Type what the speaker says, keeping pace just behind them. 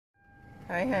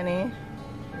Hi, honey.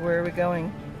 Where are we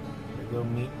going? To go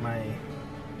meet my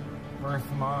birth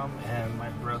mom and my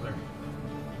brother.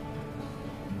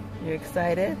 You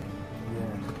excited?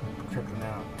 Yeah, tripping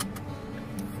out.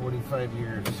 45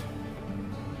 years.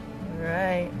 All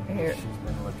right. Here. She's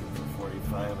been looking for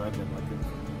 45. I've been looking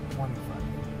for 25.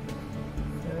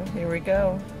 So here we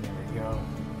go. There we go.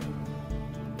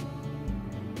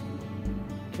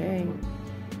 Okay.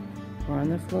 We're on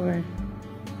the floor.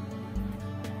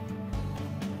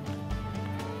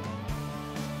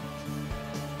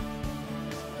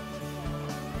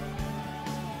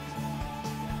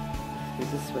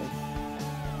 Let's go this way.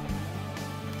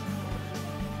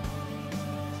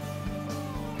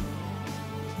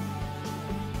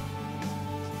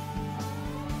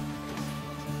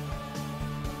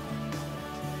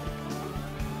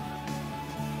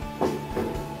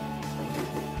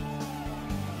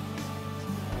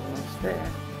 Almost there.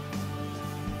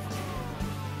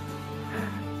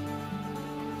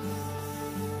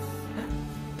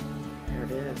 There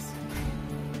it is.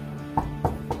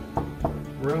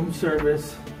 Room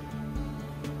service.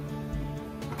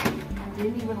 I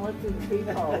didn't even look through the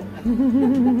peephole.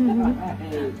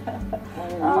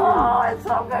 Oh, it's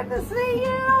so good to see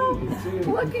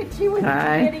you. Look at you with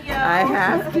the video. I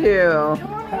have to.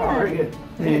 How are you?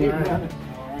 Hey. All right.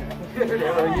 Good.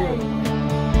 How are you?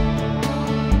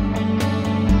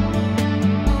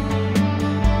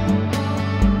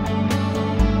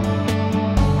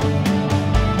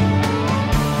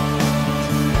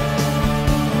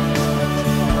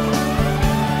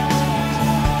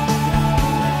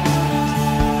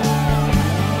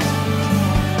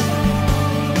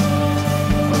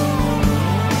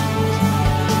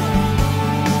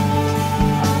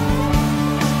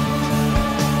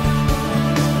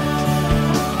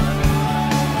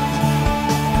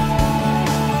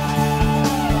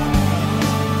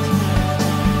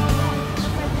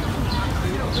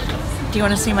 Do you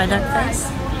want to see my duck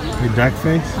face? Your duck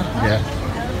face? Yeah.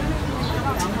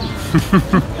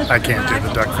 I can't do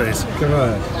the duck face. Come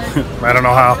on. I don't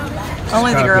know how.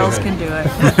 Only the girls can do it.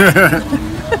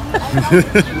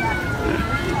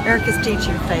 Eric is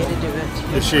teaching Faye to do it.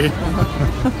 Is she?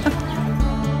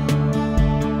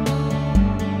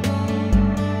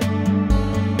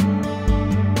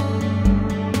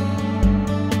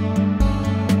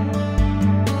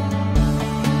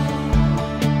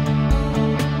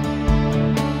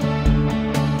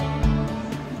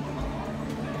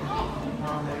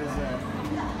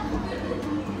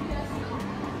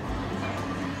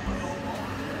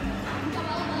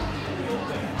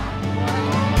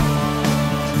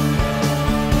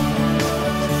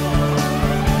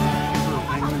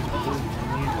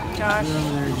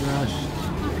 Josh,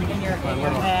 in your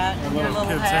hat, your little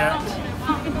kid's hat.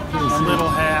 My little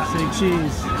hat. Say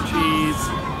cheese. Cheese.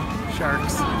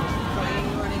 Sharks.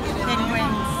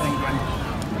 Penguins. Penguin.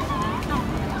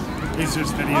 He's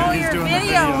just video. Oh, He's you're doing videoing. the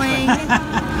video thing. Yeah,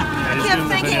 he's I kept doing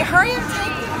the thinking, video. hurry and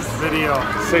take this. Video.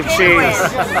 Say Penguins. cheese.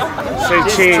 Say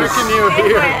He's cheese. tricking you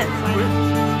here. Penguins.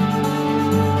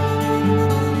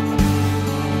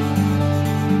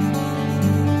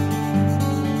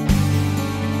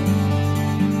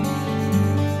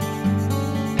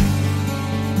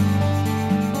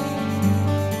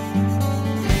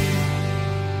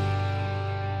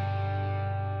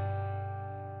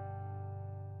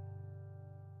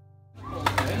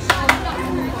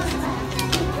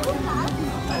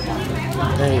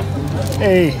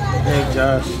 Hey. Hey,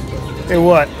 Josh. Hey,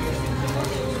 what?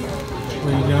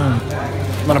 What are you doing?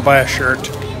 I'm gonna buy a shirt.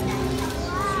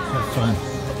 Have fun.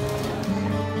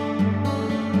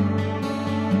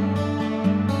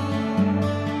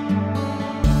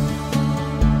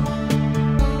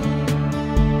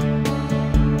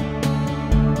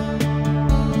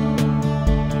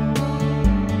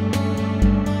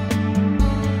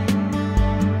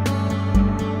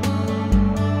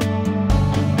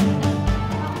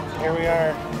 Here we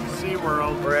are,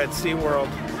 SeaWorld. We're at SeaWorld.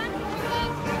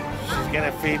 She's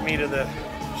gonna feed me to the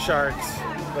sharks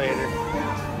later.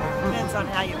 Depends on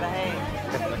how you behave.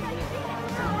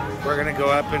 We're gonna go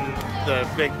up in the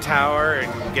big tower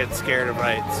and get scared of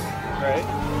heights, right?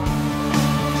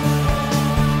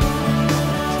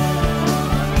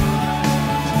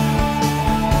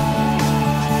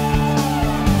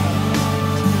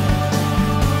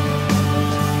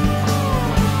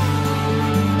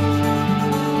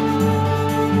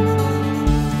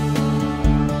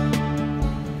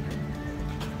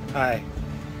 Hi.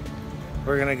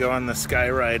 We're gonna go on the sky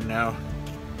ride now.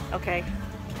 Okay,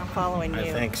 I'm following you.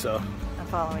 I think so. I'm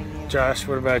following you. Josh,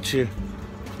 what about you?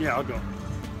 Yeah, I'll go.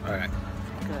 All right.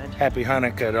 Good. Happy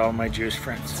Hanukkah to all my Jewish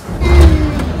friends.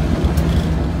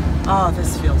 Oh,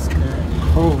 this feels good.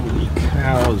 Holy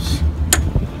cows.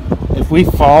 If we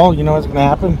fall, you know what's going to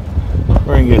happen?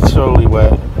 We're going to get totally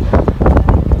wet.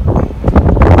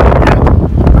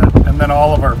 And then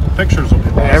all of our pictures will be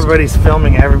lost. Everybody's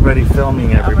filming everybody.